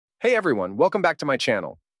Hey everyone, welcome back to my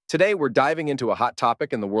channel. Today we're diving into a hot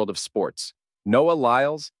topic in the world of sports, Noah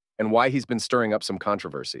Lyles and why he's been stirring up some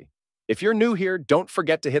controversy. If you're new here, don't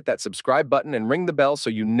forget to hit that subscribe button and ring the bell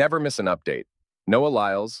so you never miss an update. Noah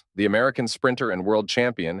Lyles, the American sprinter and world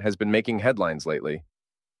champion, has been making headlines lately,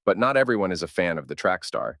 but not everyone is a fan of the track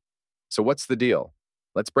star. So what's the deal?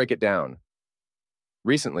 Let's break it down.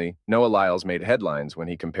 Recently, Noah Lyles made headlines when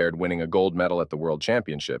he compared winning a gold medal at the World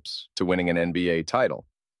Championships to winning an NBA title.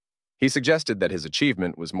 He suggested that his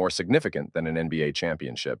achievement was more significant than an NBA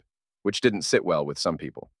championship, which didn't sit well with some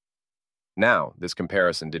people. Now, this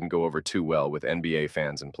comparison didn't go over too well with NBA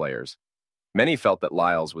fans and players. Many felt that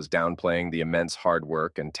Lyles was downplaying the immense hard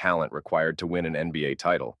work and talent required to win an NBA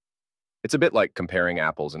title. It's a bit like comparing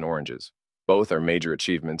apples and oranges. Both are major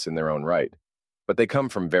achievements in their own right, but they come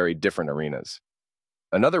from very different arenas.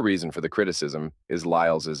 Another reason for the criticism is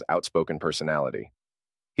Lyles' outspoken personality.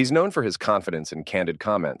 He's known for his confidence and candid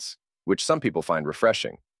comments, which some people find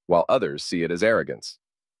refreshing, while others see it as arrogance.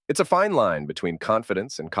 It's a fine line between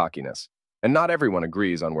confidence and cockiness, and not everyone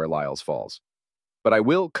agrees on where Lyles falls. But I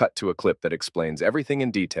will cut to a clip that explains everything in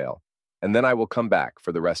detail, and then I will come back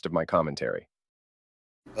for the rest of my commentary.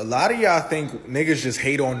 A lot of y'all think niggas just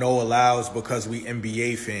hate on Noah Lyles because we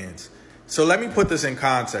NBA fans. So let me put this in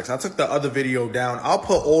context. I took the other video down. I'll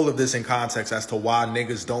put all of this in context as to why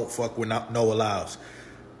niggas don't fuck with Noah Lyles.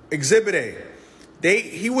 Exhibit A.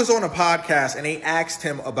 He was on a podcast and they asked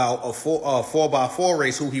him about a 4x4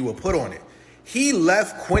 race, who he would put on it. He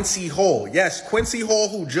left Quincy Hall. Yes, Quincy Hall,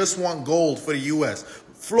 who just won gold for the U.S.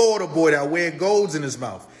 Florida boy that wear golds in his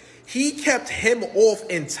mouth. He kept him off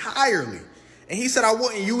entirely. And he said, I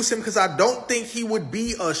wouldn't use him because I don't think he would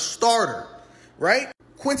be a starter, right?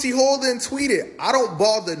 Quincy Hall then tweeted, I don't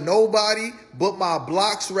bother nobody, but my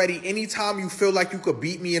block's ready anytime you feel like you could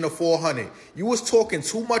beat me in a 400. You was talking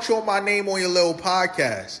too much on my name on your little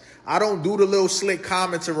podcast. I don't do the little slick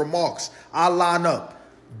comments and remarks. I line up.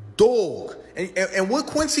 Dog. And what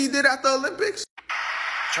Quincy did at the Olympics?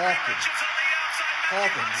 Talking.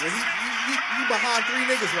 He behind three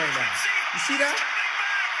niggas right now. You see that?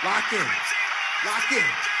 Lock in. Lock in.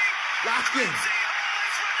 Lock in.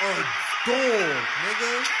 Dog,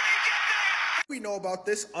 nigga. We know about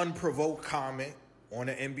this unprovoked comment on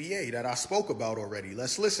the NBA that I spoke about already.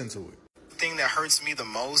 Let's listen to it. The thing that hurts me the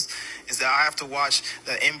most is that I have to watch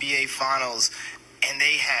the NBA Finals and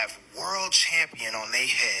they have world champion on their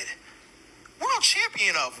head. World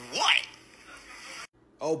champion of what?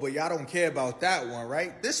 Oh, but y'all don't care about that one,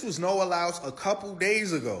 right? This was Noah Lyles a couple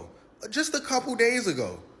days ago. Just a couple days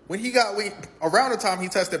ago. Around the time he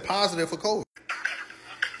tested positive for COVID.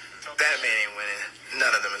 That man ain't winning.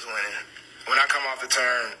 None of them is winning. When I come off the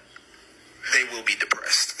turn, they will be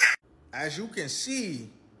depressed. As you can see,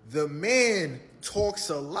 the man talks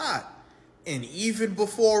a lot. And even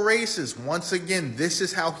before races, once again, this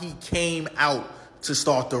is how he came out to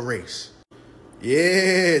start the race.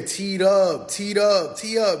 Yeah, teed up, gang.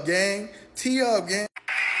 Tee up, gang. Tee up, gang.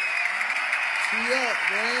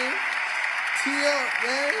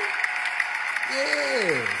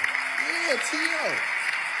 Yeah, tee up.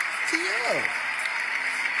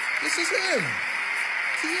 This is him.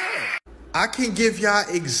 Tee up. I can give y'all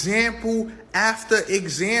example after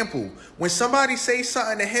example. When somebody say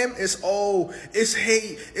something to him, it's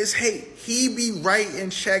hate. He be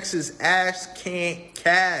writing checks his ass can't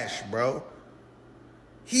cash, bro.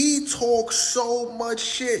 He talks so much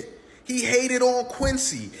shit. He hated on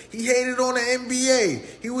Quincy. He hated on the NBA.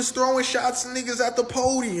 He was throwing shots at niggas at the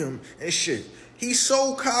podium and shit. He's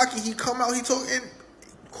so cocky. He come out, he talking.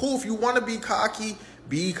 Cool, if you want to be cocky,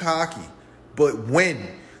 be cocky. But win.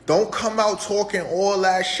 Don't come out talking all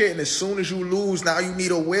that shit, and as soon as you lose, now you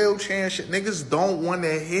need a wheelchair and shit. Niggas don't want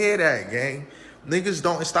to hear that, gang. Niggas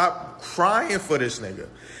don't. Stop crying for this nigga.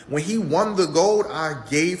 When he won the gold, I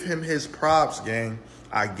gave him his props, gang.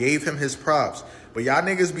 I gave him his props. But y'all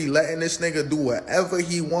niggas be letting this nigga do whatever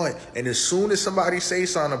he want. And as soon as somebody say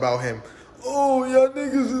something about him, oh, y'all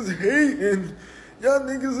niggas is hating. Y'all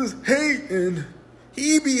niggas is hating.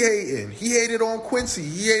 He be hating. He hated on Quincy.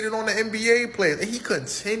 He hated on the NBA players. And he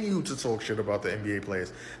continued to talk shit about the NBA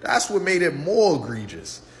players. That's what made it more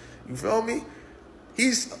egregious. You feel me?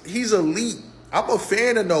 He's elite. I'm a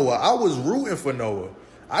fan of Noah. I was rooting for Noah.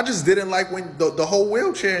 I just didn't like when the whole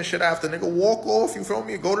wheelchair and shit after. Nigga, walk off, you feel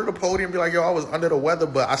me? Go to the podium and be like, yo, I was under the weather,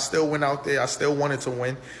 but I still went out there. I still wanted to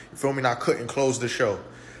win. You feel me? And I couldn't close the show.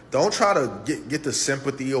 Don't try to get the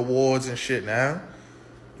sympathy awards and shit now.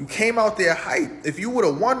 You came out there hype. If you would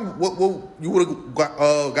have won, you would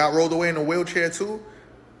have got rolled away in a wheelchair too?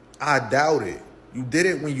 I doubt it. You did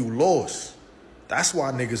it when you lost. That's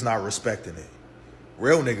why niggas not respecting it.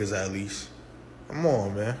 Real niggas, at least. Come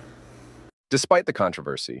on, man. Despite the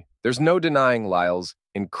controversy, there's no denying Lyles'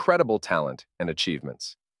 incredible talent and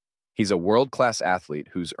achievements. He's a world-class athlete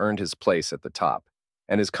who's earned his place at the top,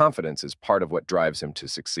 and his confidence is part of what drives him to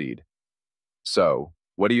succeed. So,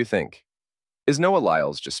 what do you think? Is Noah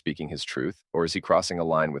Lyles just speaking his truth, or is he crossing a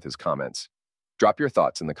line with his comments? Drop your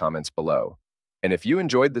thoughts in the comments below. And if you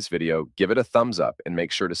enjoyed this video, give it a thumbs up and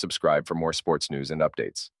make sure to subscribe for more sports news and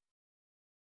updates.